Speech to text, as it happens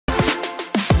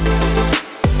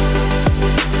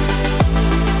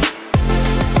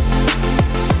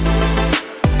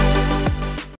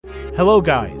Hello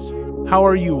guys, how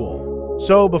are you all?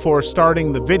 So before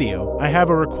starting the video, I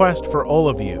have a request for all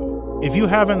of you. If you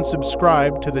haven't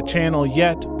subscribed to the channel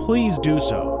yet, please do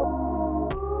so.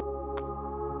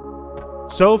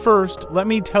 So first, let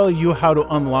me tell you how to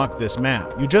unlock this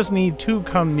map. You just need to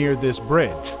come near this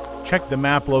bridge. Check the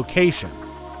map location.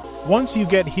 Once you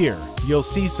get here, you'll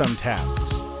see some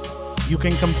tasks. You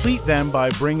can complete them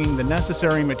by bringing the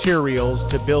necessary materials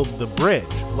to build the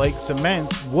bridge, like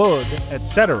cement, wood,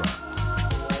 etc.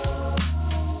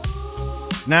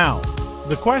 Now,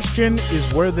 the question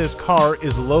is where this car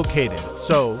is located,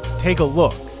 so take a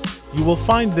look. You will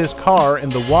find this car in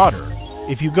the water.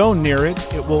 If you go near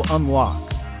it, it will unlock.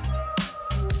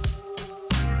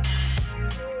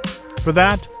 For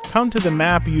that, come to the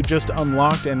map you just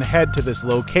unlocked and head to this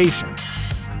location.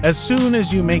 As soon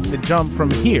as you make the jump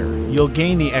from here, you'll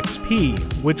gain the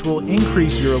XP, which will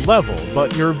increase your level,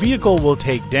 but your vehicle will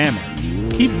take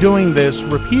damage. Keep doing this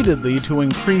repeatedly to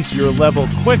increase your level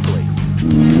quickly.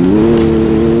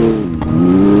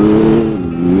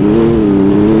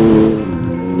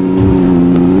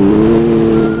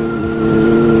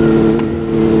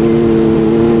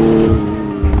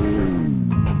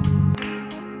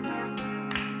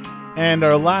 And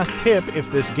our last tip,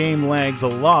 if this game lags a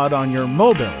lot on your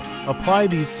mobile, apply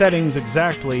these settings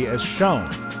exactly as shown.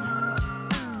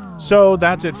 So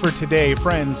that's it for today,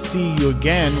 friends. See you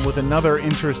again with another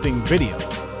interesting video.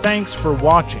 Thanks for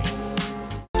watching.